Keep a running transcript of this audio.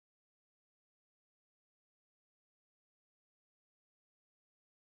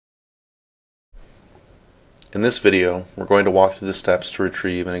In this video, we're going to walk through the steps to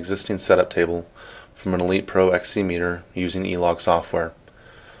retrieve an existing setup table from an ELITEpro XC meter using ELOG software.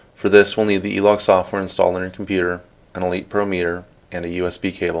 For this, we'll need the ELOG software installed on your computer, an ELITEpro meter, and a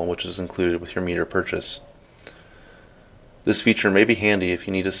USB cable, which is included with your meter purchase. This feature may be handy if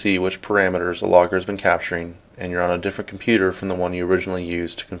you need to see which parameters a logger has been capturing and you're on a different computer from the one you originally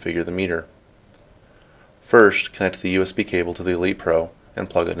used to configure the meter. First, connect the USB cable to the ELITEpro and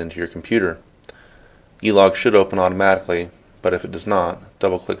plug it into your computer. ELOG should open automatically, but if it does not,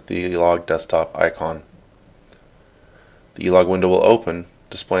 double-click the ELOG desktop icon. The ELOG window will open,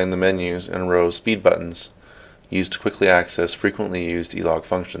 displaying the menus and row of speed buttons used to quickly access frequently used ELOG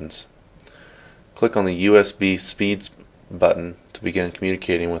functions. Click on the USB Speeds button to begin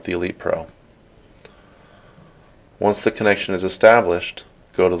communicating with the ELITEpro. Once the connection is established,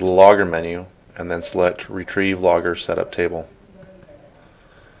 go to the Logger menu and then select Retrieve Logger Setup Table.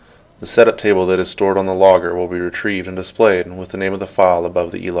 The setup table that is stored on the logger will be retrieved and displayed with the name of the file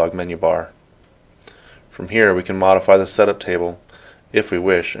above the ELOG menu bar. From here we can modify the setup table if we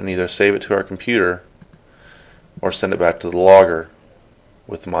wish and either save it to our computer or send it back to the logger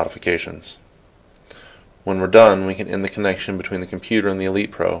with the modifications. When we're done, we can end the connection between the computer and the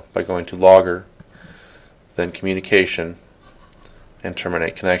ELITEpro by going to Logger, then Communication, and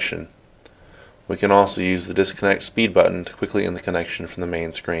Terminate Connection. We can also use the Disconnect Speed button to quickly end the connection from the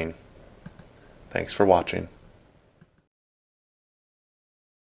main screen. Thanks for watching.